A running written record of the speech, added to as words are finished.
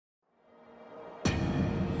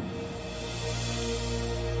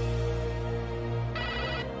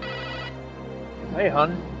Hey,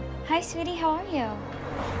 hon. Hi, sweetie. How are you?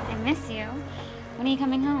 I miss you. When are you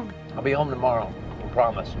coming home? I'll be home tomorrow. I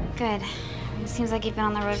promise. Good. It seems like you've been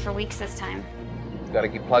on the road for weeks this time. Gotta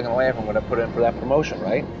keep plugging away from what I put in for that promotion,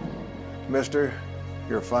 right? Mister,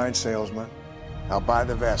 you're a fine salesman. I'll buy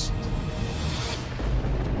the vest.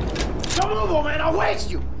 Don't move, old man. I'll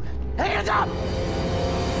waste you. Hands up!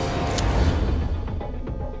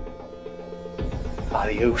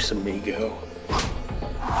 Adios, amigo.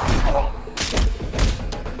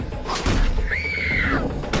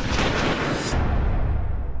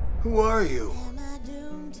 Who are you?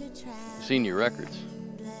 Seen your records.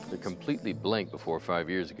 They're completely blank before 5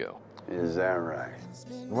 years ago. Is that right?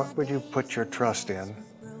 What would you put your trust in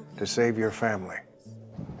to save your family?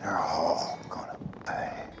 They're all gonna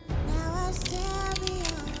pay.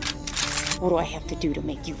 What do I have to do to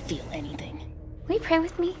make you feel anything? Will you pray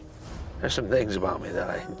with me? There's some things about me that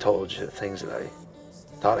I told you, things that I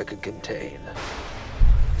thought I could contain.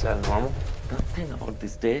 Is that normal? Nothing about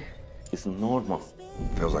this day is normal.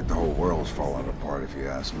 Feels like the whole world's falling apart, if you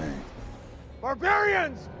ask me.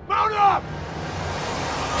 Barbarians, mount up!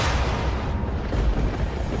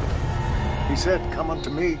 He said, "Come unto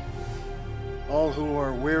me, all who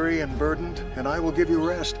are weary and burdened, and I will give you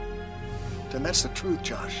rest." And that's the truth,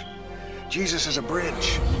 Josh. Jesus is a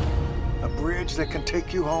bridge that can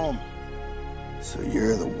take you home. So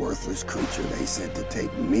you're the worthless creature they sent to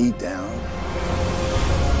take me down?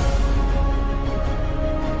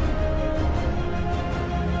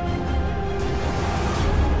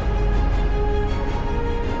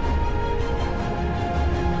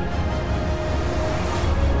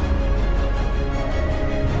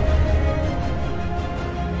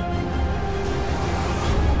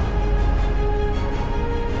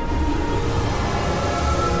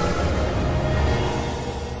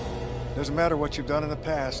 Doesn't matter what you've done in the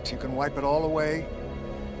past, you can wipe it all away,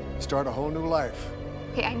 start a whole new life.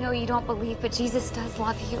 Okay, I know you don't believe, but Jesus does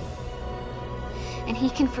love you. And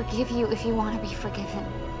he can forgive you if you want to be forgiven.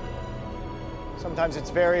 Sometimes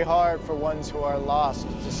it's very hard for ones who are lost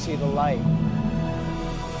to see the light.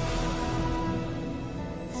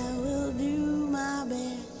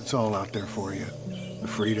 It's all out there for you. The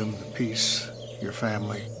freedom, the peace, your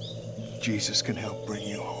family. Jesus can help bring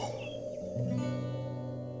you home.